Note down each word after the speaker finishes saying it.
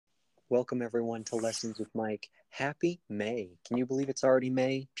Welcome everyone to Lessons with Mike. Happy May. Can you believe it's already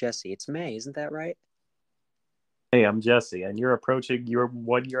May? Jesse, it's May, isn't that right? Hey, I'm Jesse, and you're approaching your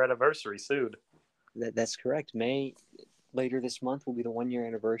 1 year anniversary soon. That's correct. May later this month will be the 1 year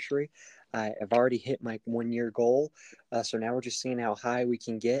anniversary. I've already hit my 1 year goal, so now we're just seeing how high we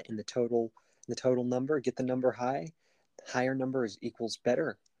can get in the total number. Get the number high. Higher number is equals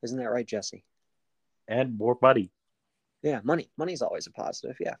better. Isn't that right, Jesse? And more money. Yeah, money's always a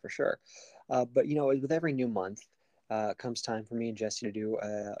positive. Yeah, for sure. But with every new month comes time for me and Jesse to do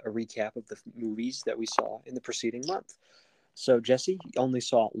a recap of the movies that we saw in the preceding month. So Jesse only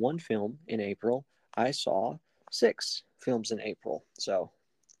saw one film in April. I saw six films in April. So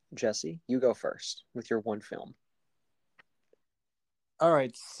Jesse, you go first with your one film. All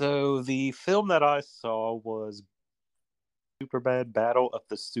right, so the film that I saw was Superman Battle of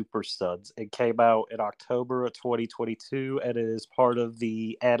the Super Sons. It came out in October of 2022, and it is part of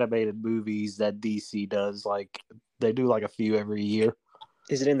the animated movies that DC does. Like, they do like a few every year.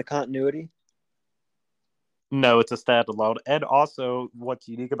 Is it in the continuity? No, it's a standalone. And also, what's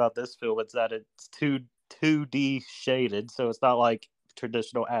unique about this film is that it's 2D shaded, so it's not like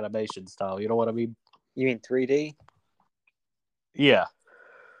traditional animation style. You know what I mean? You mean 3D? Yeah.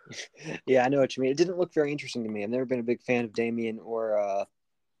 Yeah, I know what you mean. It didn't look very interesting to me. I've never been a big fan of Damien or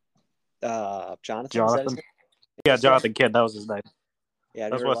Jonathan. Is that his Jonathan. name? Yeah, So Jonathan Kent. That was his name. yeah,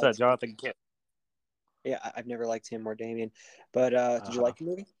 I've That's never what I said. liked. Jonathan Kent. Yeah, I've never liked him or Damien. But did you Uh, like the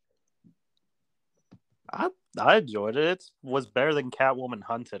movie? I enjoyed it. It was better than Catwoman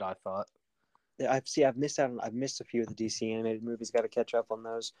Hunted, I thought. I've missed out on. I've missed a few of the DC animated movies. Got to catch up on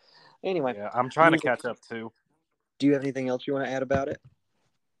those. Anyway, Yeah, I'm do trying you to catch up too. do you have anything else you want to add about it?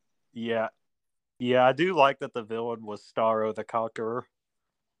 Yeah. Yeah, I do like that the villain was Starro the Conqueror.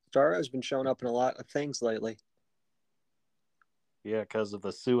 Starro's been showing up in a lot of things lately. Yeah, because of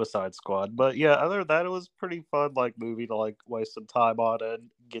the Suicide Squad. But yeah, other than that, it was pretty fun, like, movie to like waste some time on and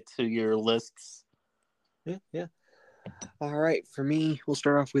get to your lists. Yeah, yeah. All right, for me, we'll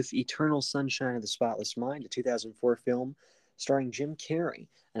start off with Eternal Sunshine of the Spotless Mind, a 2004 film starring Jim Carrey.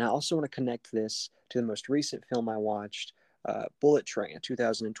 And I also want to connect this to the most recent film I watched, Bullet Train, a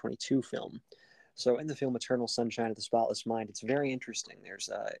 2022 film. So, in the film Eternal Sunshine of the Spotless Mind, it's very interesting. There's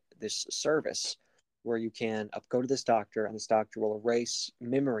this service where you can go to this doctor, and this doctor will erase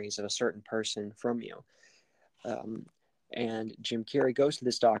memories of a certain person from you. Um, and Jim Carrey goes to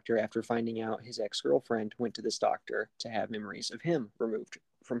this doctor after finding out his ex girlfriend went to this doctor to have memories of him removed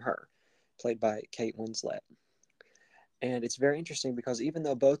from her, played by Kate Winslet. And it's very interesting because even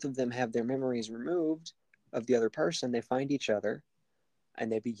though both of them have their memories removed of the other person, they find each other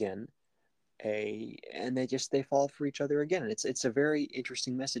and they begin and they fall for each other again. And it's a very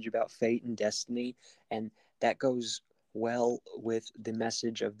interesting message about fate and destiny, and that goes well with the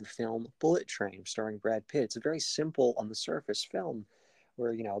message of the film Bullet Train, starring Brad Pitt. It's a very simple on the surface film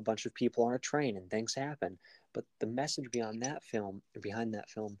where a bunch of people on a train and things happen, but the message behind that film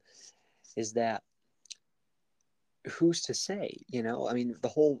is that who's to say? I mean, the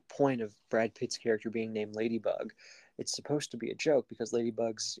whole point of Brad Pitt's character being named Ladybug, it's supposed to be a joke because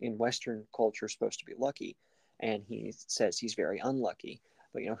ladybugs in Western culture are supposed to be lucky, and he says he's very unlucky.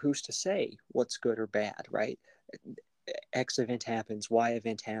 But who's to say what's good or bad, right? X event happens, Y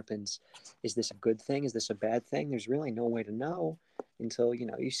event happens. Is this a good thing? Is this a bad thing? There's really no way to know until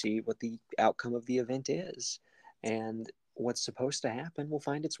you see what the outcome of the event is, and what's supposed to happen will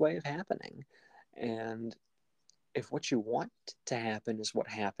find its way of happening. And if what you want to happen is what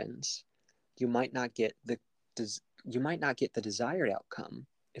happens, you might not get the desired outcome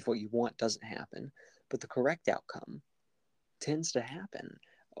if what you want doesn't happen, but the correct outcome tends to happen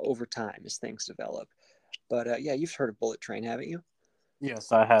over time as things develop. But yeah, you've heard of Bullet Train, haven't you?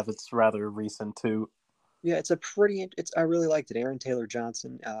 Yes, I have. It's rather recent too. Yeah, it's a pretty. It's I really liked it. Aaron Taylor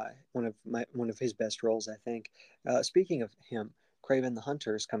Johnson, one of his best roles, I think. Speaking of him, Craven the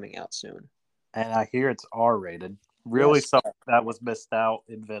Hunter is coming out soon. And I hear it's R rated. Really Yes, something that was missed out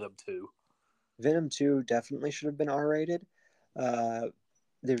in Venom 2. Venom 2 definitely should have been R rated. Uh,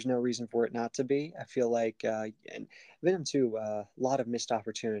 there's no reason for it not to be. I feel like and Venom 2, a lot of missed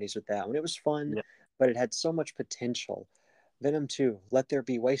opportunities with that one. It was fun, Yeah, but it had so much potential. Venom 2, let there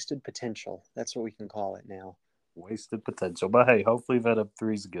be wasted potential. That's what we can call it now. wasted potential. But hey, hopefully Venom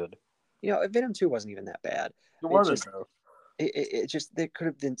 3 is good. Venom 2 wasn't even that bad. It It wasn't just, though. it just, there could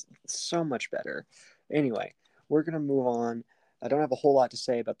have been so much better. Anyway, we're going to move on. I don't have a whole lot to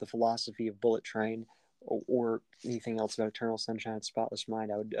say about the philosophy of Bullet Train or anything else about Eternal Sunshine, Spotless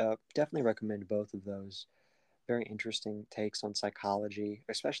Mind. I would definitely recommend both of those. Very interesting takes on psychology,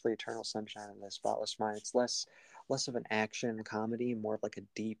 especially Eternal Sunshine and the Spotless Mind. It's less of an action comedy, more of like a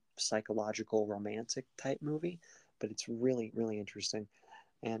deep psychological romantic type movie. But it's really, really interesting.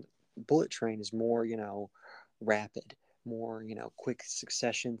 And Bullet Train is more, rapid, more, quick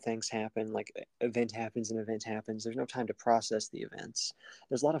succession. Things happen, like event happens and event happens. There's no time to process the events.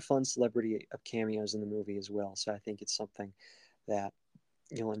 There's a lot of fun celebrity cameos in the movie as well. So I think it's something that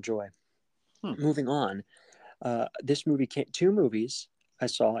you'll enjoy. Hmm. Moving on, this movie two movies I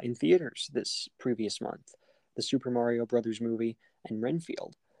saw in theaters this previous month: the Super Mario Brothers movie and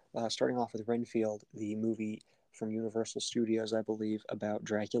Renfield. Starting off with Renfield, the movie from Universal Studios, I believe, about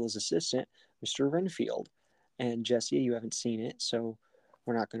Dracula's assistant, Mr. Renfield. And Jesse, you haven't seen it, so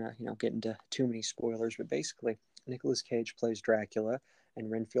we're not gonna, get into too many spoilers. But basically, Nicolas Cage plays Dracula, and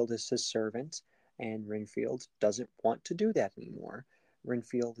Renfield is his servant. And Renfield doesn't want to do that anymore.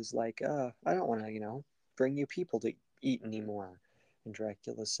 Renfield is like, I don't want to, bring you people to eat anymore. And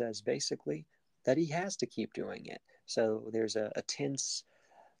Dracula says basically that he has to keep doing it. So there's a tense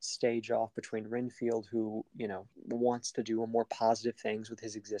stage off between Renfield, who, wants to do more positive things with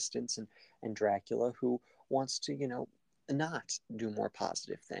his existence, and Dracula, who wants to, not do more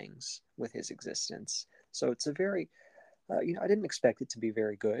positive things with his existence. So it's a very I didn't expect it to be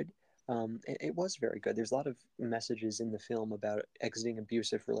very good. It was very good. There's a lot of messages in the film about exiting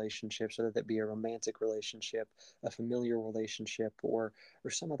abusive relationships, whether that be a romantic relationship, a familiar relationship, or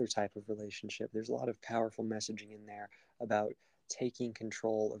some other type of relationship. There's a lot of powerful messaging in there about taking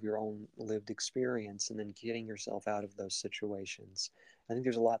control of your own lived experience and then getting yourself out of those situations. I think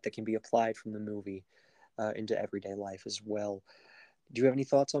there's a lot that can be applied from the movie into everyday life as well. Do you have any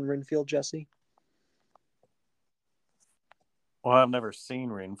thoughts on Renfield, Jesse? Well, I've never seen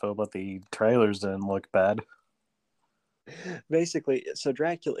Renfield, but the trailers didn't look bad. Basically, so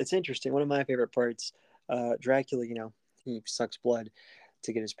Dracula, it's interesting. One of my favorite parts, Dracula, he sucks blood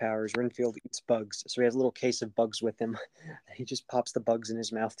to get his powers. Renfield eats bugs, so he has a little case of bugs with him. He just pops the bugs in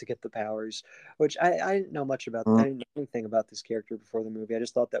his mouth to get the powers, which I didn't know much about. I didn't know anything about this character before the movie. I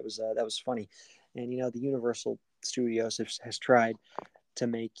just thought that was funny. And the Universal Studios has tried to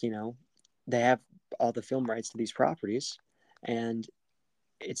make, they have all the film rights to these properties, and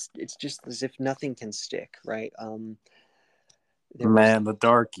it's just as if nothing can stick, right? There was Man, the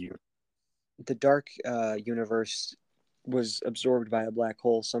dark you. the dark universe was absorbed by a black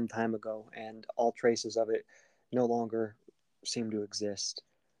hole some time ago, and all traces of it no longer seem to exist.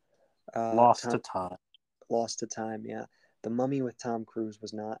 Lost Tom to time. Lost to time. Yeah, The Mummy with Tom Cruise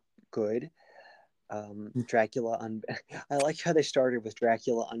was not good. Dracula. I like how they started with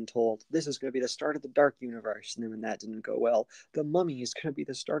Dracula Untold. This is going to be the start of the Dark Universe, and then when that didn't go well, The Mummy is going to be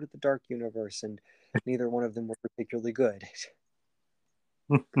the start of the Dark Universe, and neither one of them were particularly good.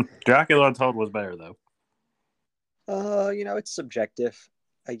 Dracula Untold was better though. It's subjective,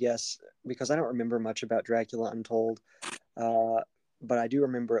 I guess, because I don't remember much about Dracula Untold. Uh, but I do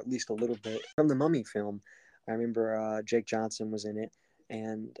remember at least a little bit from the Mummy film. I remember Jake Johnson was in it,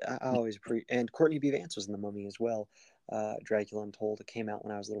 and and Courtney B. Vance was in the Mummy as well. Dracula Untold. It came out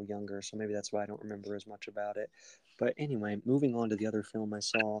when I was a little younger, so maybe that's why I don't remember as much about it. But anyway, moving on to the other film I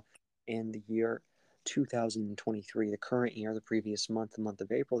saw in the year 2023, the current year, the previous month, the month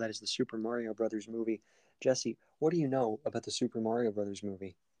of April. That is the Super Mario Brothers movie. Jesse, what do you know about the Super Mario Brothers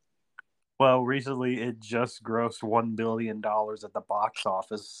movie? Well, recently it just grossed $1 billion at the box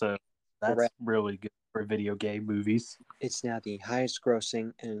office, so that's Correct. really good for video game movies. It's now the highest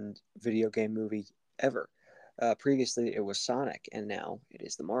grossing and video game movie ever. Previously, it was Sonic, and now it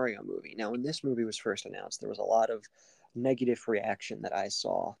is the Mario movie. Now, when this movie was first announced, there was a lot of negative reaction that I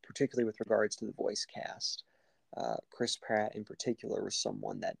saw, particularly with regards to the voice cast. Chris Pratt, in particular, was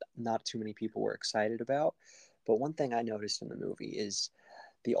someone that not too many people were excited about. But one thing I noticed in the movie is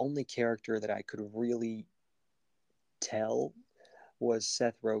the only character that I could really tell was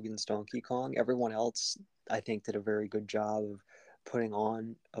Seth Rogen's Donkey Kong. Everyone else, I think, did a very good job of putting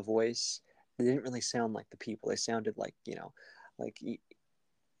on a voice. They didn't really sound like the people. They sounded like, like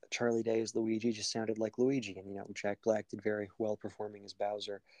Charlie Day as Luigi just sounded like Luigi. And, Jack Black did very well performing as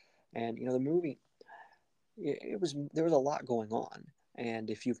Bowser. And, the movie, there was a lot going on. And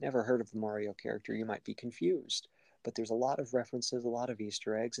if you've never heard of the Mario character, you might be confused. But there's a lot of references, a lot of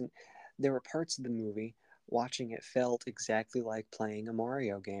Easter eggs, and there were parts of the movie watching it felt exactly like playing a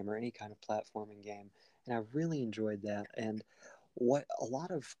Mario game or any kind of platforming game. And I really enjoyed that. And what a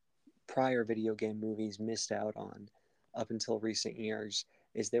lot of prior video game movies missed out on up until recent years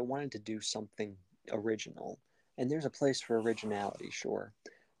is they wanted to do something original. And there's a place for originality, sure.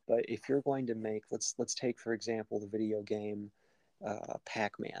 But if you're going to make, let's take for example the video game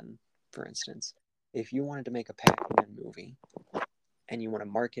Pac-Man, for instance. If you wanted to make a Pac-Man movie and you want to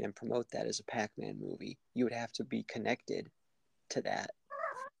market and promote that as a Pac-Man movie, you would have to be connected to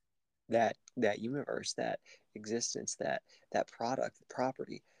that universe, that existence, that product, the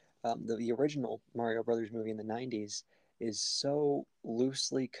property. The original Mario Brothers movie in the '90s is so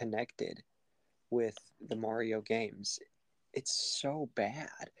loosely connected with the Mario games. It's so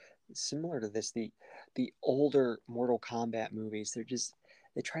bad. Similar to this, the older Mortal Kombat movies,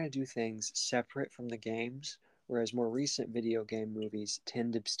 they try to do things separate from the games, whereas more recent video game movies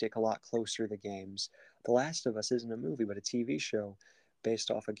tend to stick a lot closer to the games. The Last of Us isn't a movie, but a TV show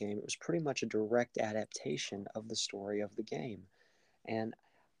based off a game. It was pretty much a direct adaptation of the story of the game. And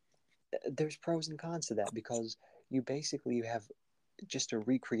there's pros and cons to that because you have just a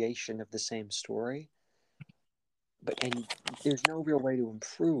recreation of the same story, and there's no real way to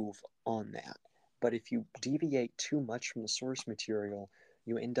improve on that. But if you deviate too much from the source material,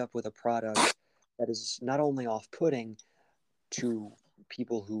 you end up with a product that is not only off-putting to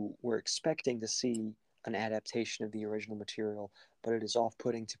people who were expecting to see an adaptation of the original material, but it is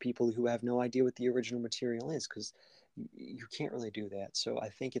off-putting to people who have no idea what the original material is, because you can't really do that. So I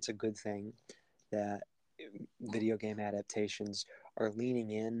think it's a good thing that video game adaptations are leaning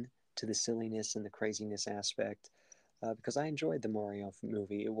in to the silliness and the craziness aspect, because I enjoyed the Mario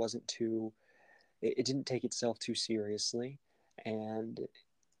movie. It didn't take itself too seriously, and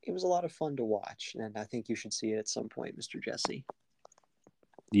it was a lot of fun to watch. And I think you should see it at some point, Mr. Jesse.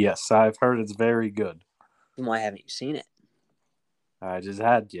 Yes, I've heard it's very good. And why haven't you seen it? I just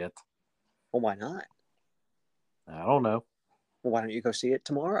had yet. Well, why not? I don't know. Well, why don't you go see it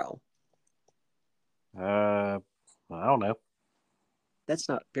tomorrow? I don't know. That's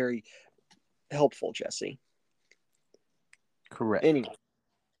not very helpful, Jesse. Correct.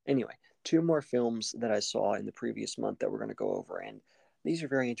 Anyway, two more films that I saw in the previous month that we're going to go over, and these are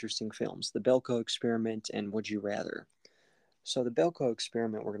very interesting films: The Belko Experiment and Would You Rather. So, The Belko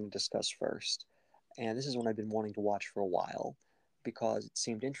Experiment we're going to discuss first, and this is one I've been wanting to watch for a while because it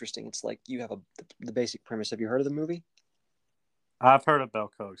seemed interesting. It's like you have the basic premise. Have you heard of the movie? I've heard of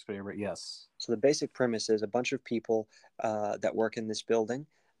Belko Experiment, yes. So the basic premise is a bunch of people that work in this building.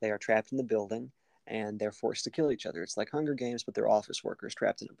 They are trapped in the building and they're forced to kill each other. It's like Hunger Games, but they're office workers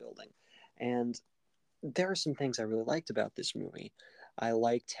trapped in a building. And there are some things I really liked about this movie. I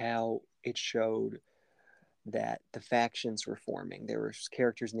liked how it showed that the factions were forming. There were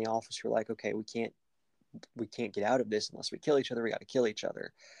characters in the office who were like, okay, we can't get out of this unless we kill each other. We got to kill each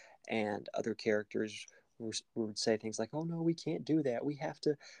other. And other characters would say things like, oh no, we can't do that. We have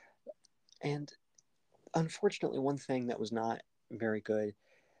to. And unfortunately, one thing that was not very good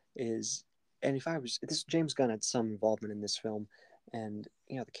is, and if I was this, James Gunn had some involvement in this film, and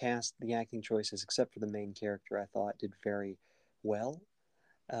the cast, the acting choices, except for the main character, I thought did very well.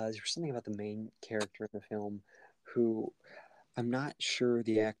 There was something about the main character in the film who I'm not sure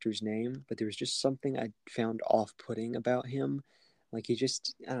the actor's name, but there was just something I found off-putting about him. Like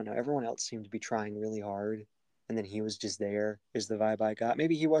I don't know, everyone else seemed to be trying really hard, and then he was just there, is the vibe I got.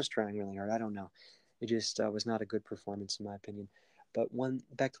 Maybe he was trying really hard, I don't know. It just was not a good performance, in my opinion. But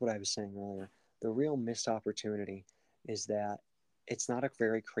back to what I was saying earlier, the real missed opportunity is that it's not a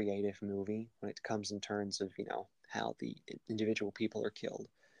very creative movie when it comes in terms of, how the individual people are killed.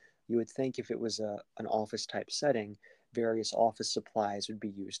 You would think if it was an office type setting, various office supplies would be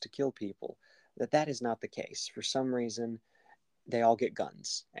used to kill people. That is not the case. For some reason, they all get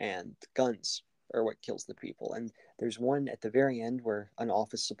guns, and guns are what kills the people. And there's one at the very end where an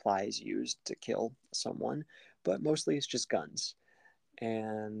office supply is used to kill someone, but mostly it's just guns.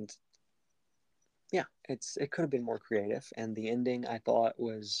 And yeah, it could have been more creative. And the ending I thought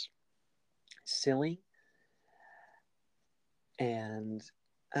was silly and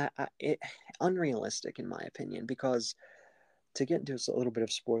unrealistic in my opinion, because to get into a little bit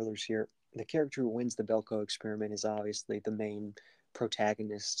of spoilers here, the character who wins the Belko experiment is obviously the main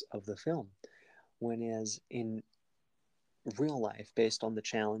protagonist of the film. Whereas in real life, based on the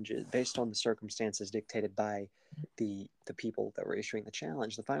challenges, based on the circumstances dictated by the people that were issuing the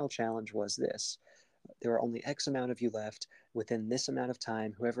challenge, the final challenge was this: there are only X amount of you left. Within this amount of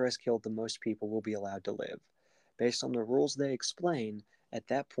time, whoever has killed the most people will be allowed to live. Based on the rules they explain at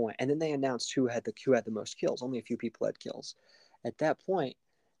that point, and then they announced who had the most kills. Only a few people had kills. At that point,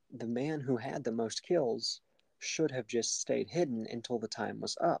 the man who had the most kills should have just stayed hidden until the time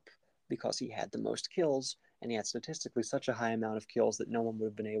was up, because he had the most kills and he had statistically such a high amount of kills that no one would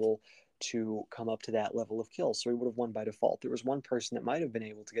have been able to come up to that level of kills. So he would have won by default. There was one person that might have been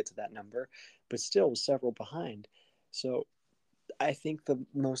able to get to that number, but still was several behind. So I think the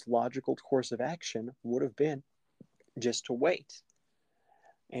most logical course of action would have been just to wait.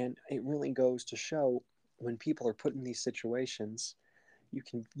 And it really goes to show, when people are put in these situations,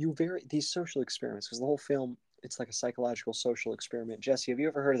 you vary these social experiments because the whole film it's like a psychological social experiment. Jesse, have you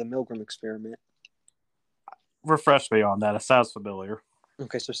ever heard of the Milgram experiment? Refresh me on that. It sounds familiar.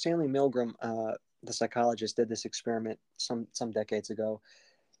 Okay, so Stanley Milgram, the psychologist, did this experiment some decades ago.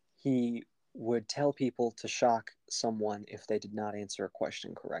 He would tell people to shock someone if they did not answer a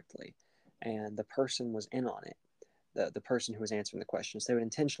question correctly, and the person was in on it. The person who was answering the questions, they would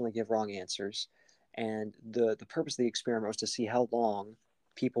intentionally give wrong answers, and the purpose of the experiment was to see how long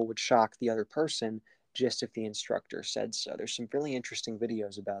people would shock the other person just if the instructor said so. There's some really interesting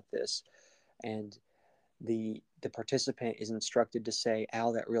videos about this, and the participant is instructed to say,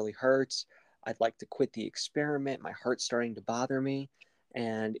 "Ow, that really hurts. I'd like to quit the experiment. My heart's starting to bother me."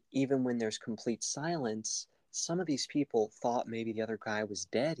 And even when there's complete silence, some of these people thought maybe the other guy was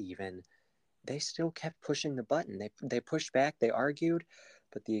dead even. They still kept pushing the button. They pushed back, they argued,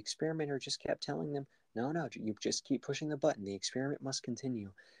 but the experimenter just kept telling them, "No, no, you just keep pushing the button. The experiment must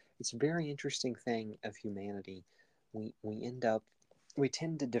continue." It's a very interesting thing of humanity. We end up we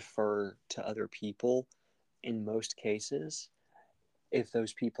tend to defer to other people in most cases if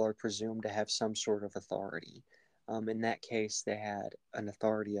those people are presumed to have some sort of authority. In that case, they had an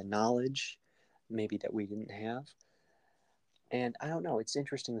authority, a knowledge, maybe that we didn't have. And I don't know, it's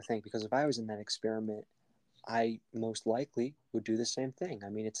interesting to think because if I was in that experiment, I most likely would do the same thing. I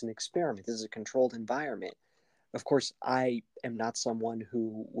mean, it's an experiment, this is a controlled environment. Of course, I am not someone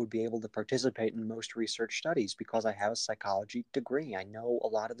who would be able to participate in most research studies because I have a psychology degree. I know a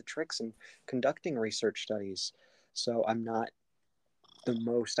lot of the tricks in conducting research studies. So I'm not the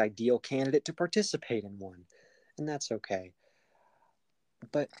most ideal candidate to participate in one, and that's okay.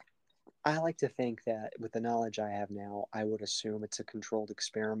 But I like to think that with the knowledge I have now, I would assume it's a controlled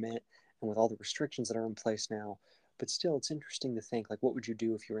experiment and with all the restrictions that are in place now. But still, it's interesting to think like, what would you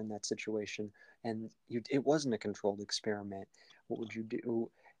do if you were in that situation and it wasn't a controlled experiment? What would you do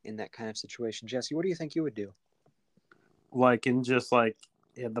in that kind of situation? Jesse, what do you think you would do? Like in just like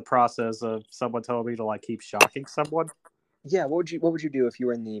in the process of someone telling me to like keep shocking someone. Yeah, what would you do if you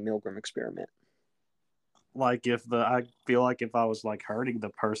were in the Milgram experiment? Like if the I feel like if I was like hurting the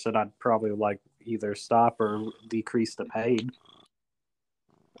person, I'd probably like either stop or decrease the pain.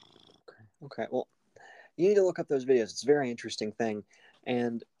 Okay. Okay. Well, you need to look up those videos. It's a very interesting thing,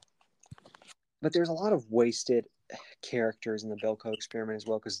 and but there's a lot of wasted characters in the Belko experiment as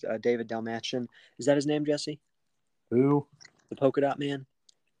well. Because David Dalmatian, is that his name, Jesse? Who? The polka dot man?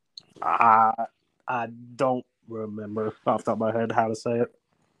 I I don't remember off the top of my head how to say it.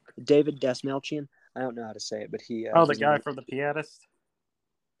 David Dasmalchian? I don't know how to say it, but Oh, the he's in guy from the pianist.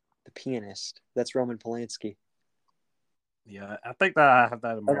 the pianist. That's Roman Polanski. Yeah, I think that I have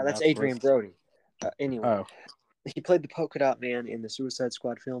that in Oh my no, that's watch Adrian list. Brody. Anyway, Oh, he played the polka dot man in the Suicide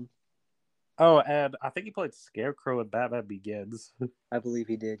Squad film. oh, and I think he played Scarecrow in Batman Begins. I believe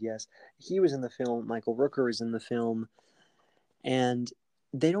he did. Yes, he was in the film. Michael Rooker is in the film, and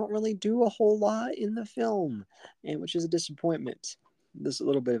they don't really do a whole lot in the film, and which is a disappointment. This is a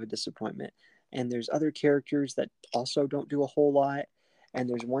little bit of a disappointment. And there's other characters that also don't do a whole lot. And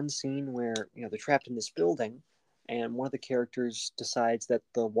there's one scene where they're trapped in this building, and one of the characters decides that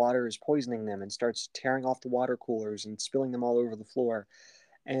the water is poisoning them and starts tearing off the water coolers and spilling them all over the floor.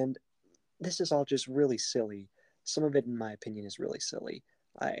 And this is all just really silly. Some of it, in my opinion, is really silly.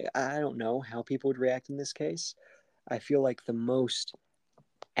 I don't know how people would react in this case. I feel like the most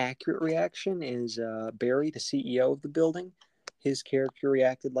accurate reaction is Barry, the CEO of the building. His character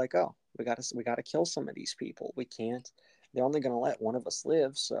reacted like, "Oh, we gotta kill some of these people. We can't. They're only gonna let one of us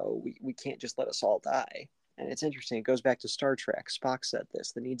live, so we can't just let us all die." And it's interesting. It goes back to Star Trek. Spock said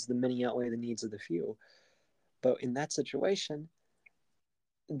this: "The needs of the many outweigh the needs of the few." But in that situation,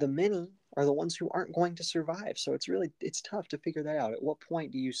 the many are the ones who aren't going to survive. So it's tough to figure that out. At what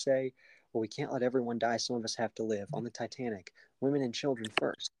point do you say, well, we can't let everyone die, some of us have to live? On the Titanic, women and children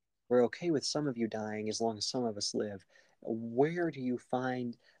first. We're okay with some of you dying as long as some of us live. Where do you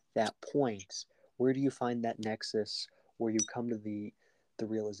find that point? Where do you find that nexus where you come to the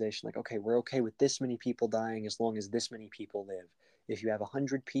realization like, okay, we're okay with this many people dying as long as this many people live. If you have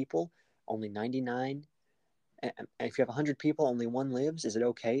 100 people, only 99, if you have 100 people, only one lives, is it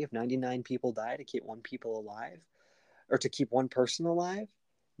okay if 99 people die to keep one people alive or to keep one person alive?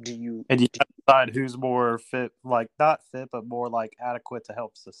 Do you, And you do have to decide who's more fit, like not fit, but more like adequate to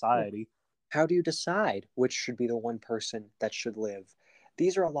help you society. how do you decide which should be the one person that should live?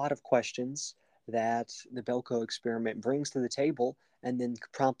 These are a lot of questions that the Belko experiment brings to the table and then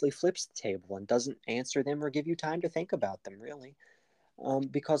promptly flips the table and doesn't answer them or give you time to think about them, really.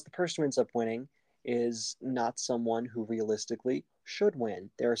 Because the person who ends up winning is not someone who realistically should win.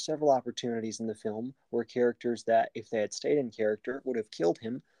 There are several opportunities in the film where characters that, if they had stayed in character, would have killed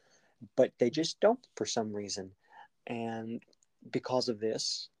him, but they just don't for some reason. And because of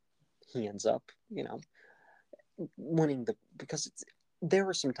this, he ends up, winning because there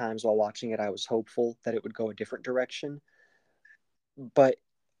were some times while watching it I was hopeful that it would go a different direction, but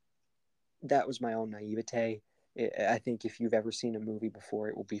that was my own naivete. I think if you've ever seen a movie before,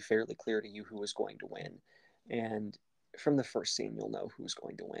 it will be fairly clear to you who is going to win. And from the first scene, you'll know who's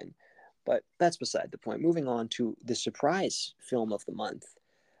going to win. But that's beside the point. Moving on to the surprise film of the month,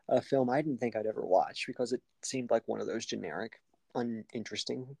 a film I didn't think I'd ever watch because it seemed like one of those generic,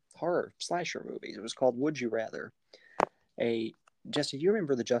 uninteresting horror slasher movies. It was called Would You Rather. Jesse, do you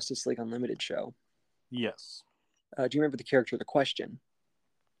remember the Justice League Unlimited show? Yes. Do you remember the character The Question?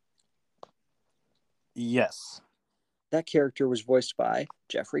 Yes. That character was voiced by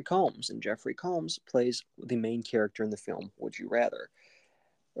Jeffrey Combs, and Jeffrey Combs plays the main character in the film Would You Rather,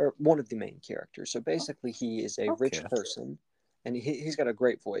 or one of the main characters. So basically, he is a rich Okay. person, and he's got a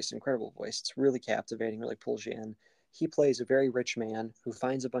great voice, incredible voice. It's really captivating, really pulls you in. He plays a very rich man who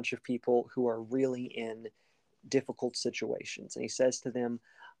finds a bunch of people who are really in difficult situations, and he says to them,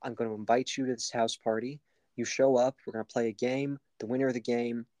 I'm going to invite you to this house party. You show up, we're going to play a game. The winner of the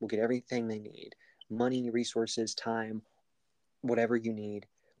game will get everything they need: money, resources, time, whatever you need,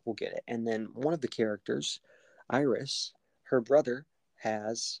 we'll get it. And then one of the characters, Iris, her brother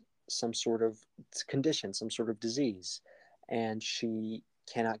has some sort of condition, some sort of disease, and she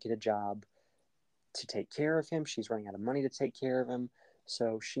cannot get a job to take care of him. She's running out of money to take care of him,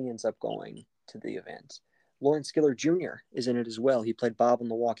 so she ends up going to the event. Lawrence Giller Jr. is in it as well. He played Bob on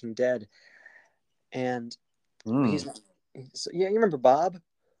The Walking Dead, and Mm. yeah, you remember Bob?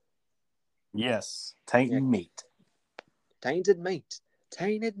 Yes. Yeah, Tainted meat. tainted meat,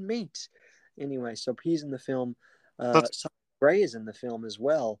 tainted meat. Anyway, so he's in the film. That's Gray is in the film as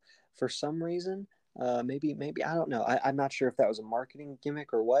well. For some reason, maybe I don't know. I'm not sure if that was a marketing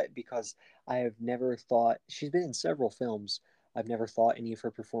gimmick or what, because I have never thought she's been in several films. I've never thought any of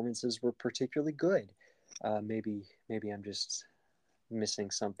her performances were particularly good. Maybe I'm just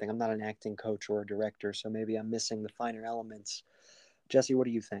missing something. I'm not an acting coach or a director, so maybe I'm missing the finer elements. Jesse, what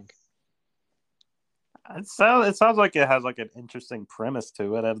do you think? it sounds like it has like an interesting premise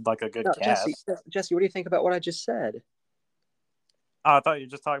to it and like a good No, Jesse. cast. Jesse, what do you think about what I just said? Oh, I thought you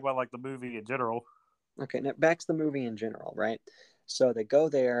were just talking about like the movie in general. Okay, now back to the movie in general, right? So they go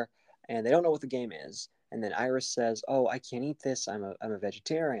there and they don't know what the game is. And then Iris says, "Oh, I can't eat this. I'm a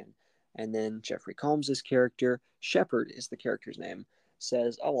vegetarian." And then Jeffrey Combs' character, Shepard is the character's name,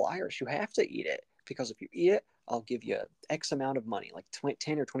 says, "Oh, well, Iris, you have to eat it because if you eat it, I'll give you X amount of money, like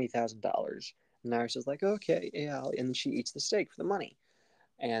 10 or $20,000." And Iris is like, "Okay, yeah." And then she eats the steak for the money.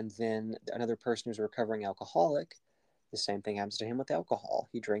 And then another person who's a recovering alcoholic, the same thing happens to him with alcohol.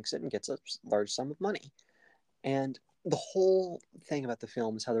 He drinks it and gets a large sum of money. And the whole thing about the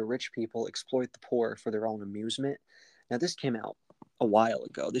film is how the rich people exploit the poor for their own amusement. Now, this came out a while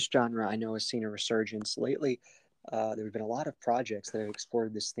ago. This genre, I know, has seen a resurgence lately. There have been a lot of projects that have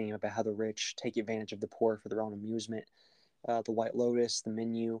explored this theme about how the rich take advantage of the poor for their own amusement. The White Lotus, The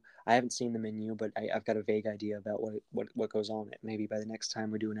Menu. I haven't seen The Menu, but I've got a vague idea about what goes on in it. Maybe by the next time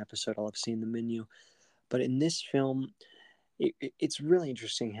we do an episode, I'll have seen The Menu. But in this film, it's really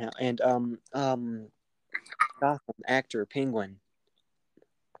interesting how Gotham actor Penguin.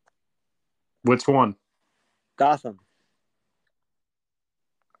 Which one? Gotham.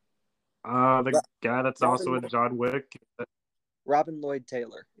 The guy that's Robin also in John Wick. Robin Lloyd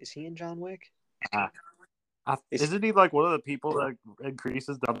Taylor. Is he in John Wick? Uh, Is isn't he like one of the people that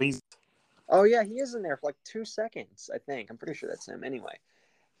increases the beast? Oh yeah, he is in there for like 2 seconds, I think. I'm pretty sure that's him. Anyway,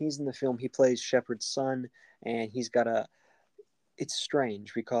 he's in the film. He plays Shepard's son, and he's got a. It's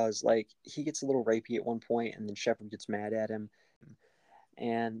strange because like he gets a little rapey at one point, and then Shepard gets mad at him,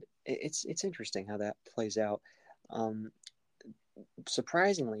 and it's interesting how that plays out. Um,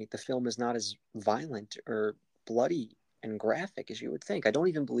 Surprisingly, the film is not as violent or bloody and graphic as you would think. I don't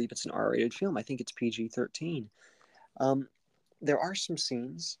even believe it's an R-rated film. I think it's PG-13. Um, there are some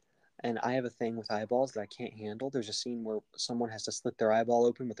scenes, and I have a thing with eyeballs that I can't handle. There's a scene where someone has to slit their eyeball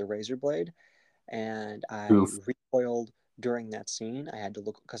open with a razor blade, and I Oof. recoiled during that scene. I had to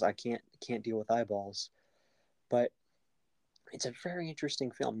look because I can't deal with eyeballs. But it's a very interesting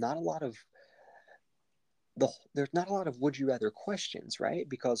film. Not a lot of there's not a lot of would you rather questions, right?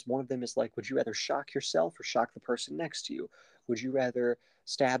 Because one of them is like, would you rather shock yourself or shock the person next to you? Would you rather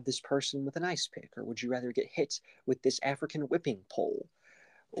stab this person with an ice pick, or would you rather get hit with this African whipping pole?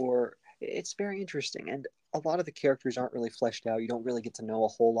 Or it's very interesting. And a lot of the characters aren't really fleshed out. You don't really get to know a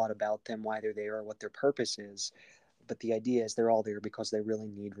whole lot about them, why they're there, or what their purpose is. But the idea is they're all there because they really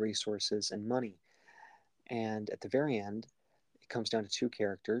need resources and money. And at the very end, it comes down to two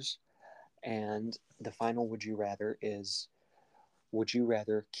characters. And the final would you rather is, would you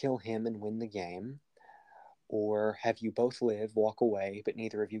rather kill him and win the game, or have you both live, walk away, but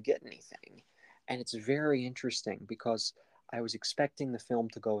neither of you get anything? And it's very interesting because I was expecting the film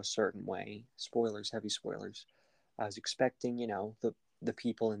to go a certain way. Spoilers, heavy spoilers. I was expecting, the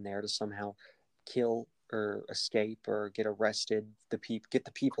people in there to somehow kill or escape or get arrested, get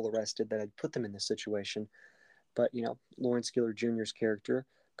the people arrested that had put them in this situation. But, Lawrence Giller Jr.'s character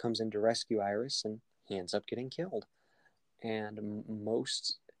comes in to rescue Iris and he ends up getting killed. And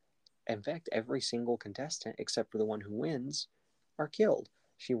in fact, every single contestant except for the one who wins are killed.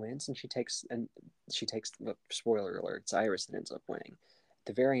 She wins and she takes spoiler alert, it's Iris that ends up winning. At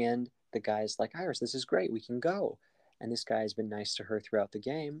the very end, the guy's like, Iris, this is great, we can go. And this guy has been nice to her throughout the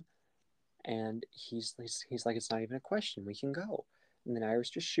game, and he's like, it's not even a question, we can go. And then Iris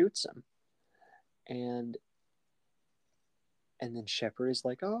just shoots him, and then Shepard is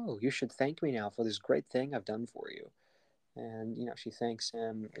like, oh, you should thank me now for this great thing I've done for you. And she thanks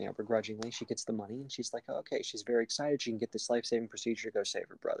him, begrudgingly. She gets the money, and she's like, oh, okay. She's very excited she can get this life-saving procedure to go save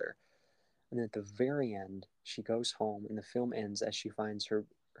her brother. And then at the very end, she goes home, and the film ends as she finds her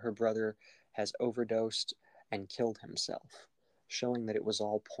brother has overdosed and killed himself, showing that it was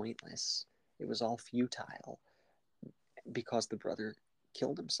all pointless. It was all futile because the brother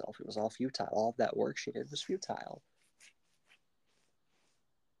killed himself. It was all futile. All of that work she did was futile.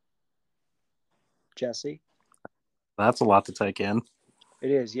 Jesse? That's a lot to take in. It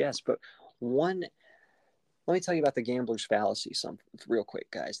is, yes. But one, let me tell you about the gambler's fallacy real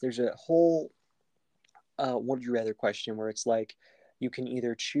quick, guys. There's a whole would you rather question where it's like you can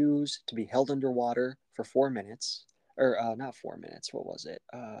either choose to be held underwater for 4 minutes, or not 4 minutes, what was it?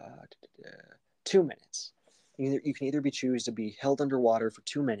 2 minutes. You can either be choose to be held underwater for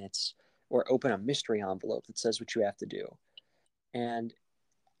 2 minutes or open a mystery envelope that says what you have to do. And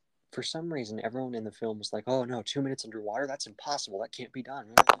for some reason, everyone in the film was like, oh no, 2 minutes underwater? That's impossible. That can't be done.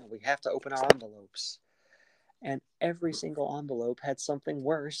 We have to open our envelopes. And every single envelope had something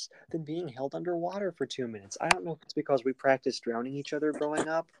worse than being held underwater for 2 minutes. I don't know if it's because we practiced drowning each other growing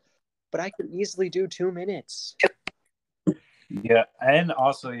up, but I could easily do 2 minutes. Yeah, and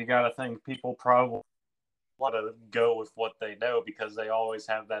also you got to think people probably want to go with what they know because they always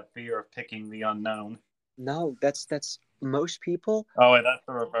have that fear of picking the unknown. No, that's most people. Oh, wait, that's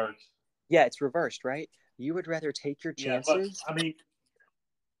the reverse. Yeah, it's reversed, right? You would rather take your Yeah, but chances. It's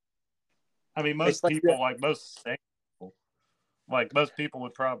most like the people, like most people, most people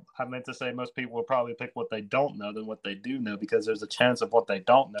would probably. I meant to say most people would probably pick what they don't know than what they do know because there's a chance of what they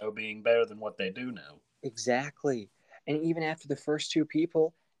don't know being better than what they do know. exactly. And even after the first two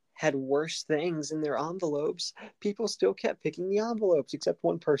people had worse things in their envelopes, people still kept picking the envelopes, except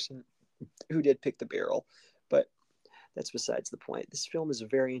one person who did pick the barrel. But that's besides the point. This film is a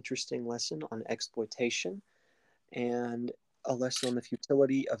very interesting lesson on exploitation and a lesson on the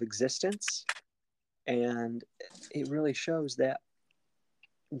futility of existence. And it really shows that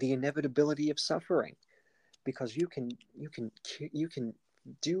the inevitability of suffering, because you can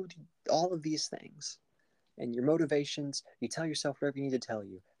do all of these things, and your motivations, you tell yourself whatever you need to tell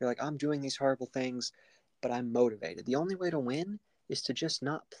you. You're like, I'm doing these horrible things, but I'm motivated. The only way to win is to just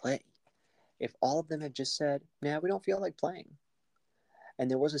not play. If all of them had just said, nah, we don't feel like playing. And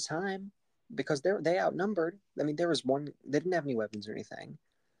there was a time, because they outnumbered. I mean, there was one. They didn't have any weapons or anything,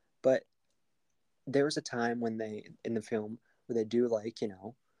 but there was a time when they in the film where they do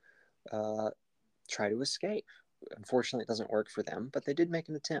uh, try to escape. Unfortunately, it doesn't work for them, but they did make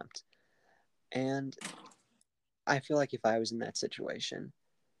an attempt. And I feel like if I was in that situation,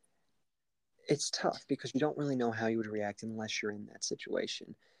 it's tough because you don't really know how you would react unless you're in that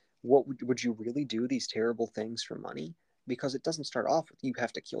situation. What would you really do these terrible things for money? Because it doesn't start off with you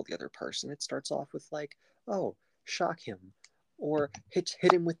have to kill the other person. It starts off with like, oh, shock him, or hit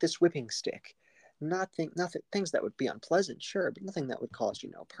him with this whipping stick. Nothing things that would be unpleasant, sure, but nothing that would cause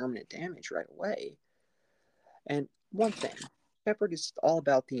permanent damage right away. And one thing, Shepard is all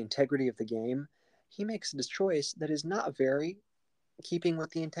about the integrity of the game. He makes this choice that is not very keeping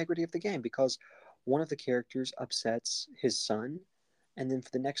with the integrity of the game, because one of the characters upsets his son, and then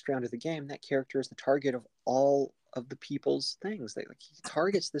for the next round of the game, that character is the target of all of the people's things. He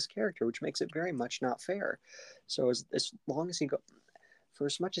targets this character, which makes it very much not fair. So as long as for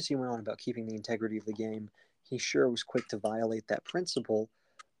as much as he went on about keeping the integrity of the game, he sure was quick to violate that principle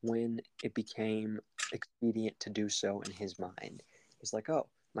when it became expedient to do so in his mind. He's like, oh,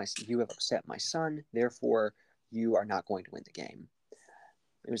 You have upset my son, therefore you are not going to win the game.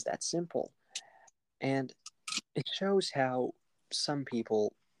 It was that simple. And it shows how some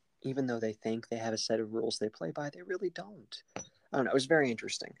people, even though they think they have a set of rules they play by, they really don't. I don't know. It was very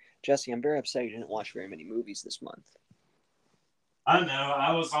interesting. Jesse, I'm very upset you didn't watch very many movies this month. I know.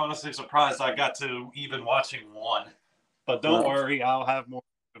 I was honestly surprised I got to even watching one. But don't Well, worry, I'll have more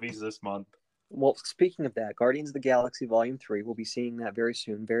movies this month. well, speaking of that, Guardians of the Galaxy Volume 3, we'll be seeing that very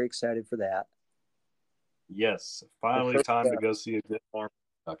soon. Very excited for that. Yes, But finally first time to up, go see a good Marvel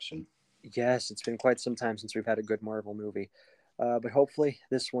production. yes, it's been quite some time since we've had a good Marvel movie. But hopefully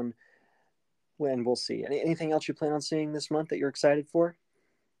this one, when we'll see. Anything else you plan on seeing this month that you're excited for?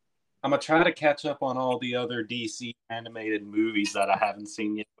 I'm gonna try to catch up on all the other DC animated movies that I haven't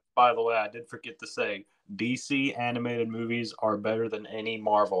seen yet. By the way, I did forget to say DC animated movies are better than any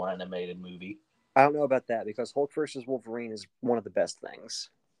Marvel animated movie. I don't know about that because Hulk versus Wolverine is one of the best things.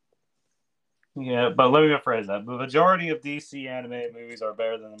 Yeah, but let me rephrase that. The majority of DC animated movies are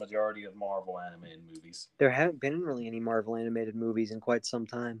better than the majority of Marvel animated movies. There haven't been really any Marvel animated movies in quite some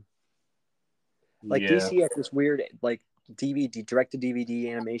time. Like Yeah. DC has this weird like DVD direct to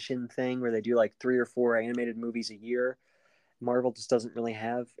DVD animation thing where they do like 3 or 4 animated movies a year. Marvel just doesn't really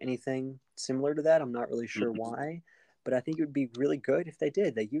have anything similar to that. I'm not really sure Mm-hmm. why, but I think it would be really good if they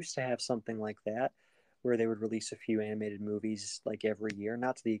did. They used to have something like that where they would release a few animated movies like every year,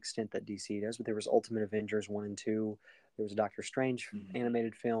 not to the extent that DC does, but there was Ultimate Avengers 1 and 2, there was a Doctor Strange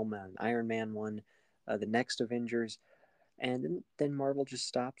animated film, an Iron Man one, the next Avengers, and then Marvel just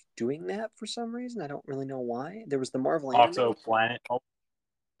stopped doing that for some reason. I don't really know why. There was the Marvel Also, animated. Planet Hulk.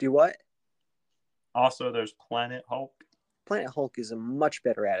 Do what? Also, there's Planet Hulk. Planet Hulk is a much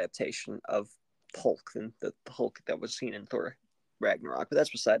better adaptation of Hulk than the Hulk that was seen in Thor Ragnarok, but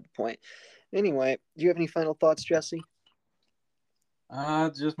that's beside the point. Anyway, do you have any final thoughts, Jesse?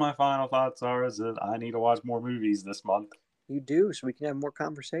 Just my final thoughts are is that I need to watch more movies this month. You do, so we can have more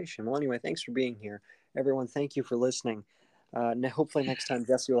conversation. Well, anyway, thanks for being here. Everyone, thank you for listening. Hopefully, next time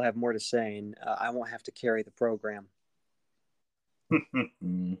Jesse will have more to say, and I won't have to carry the program.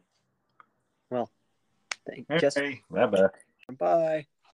 Well, thank Jesse. Okay, bye bye. Bye.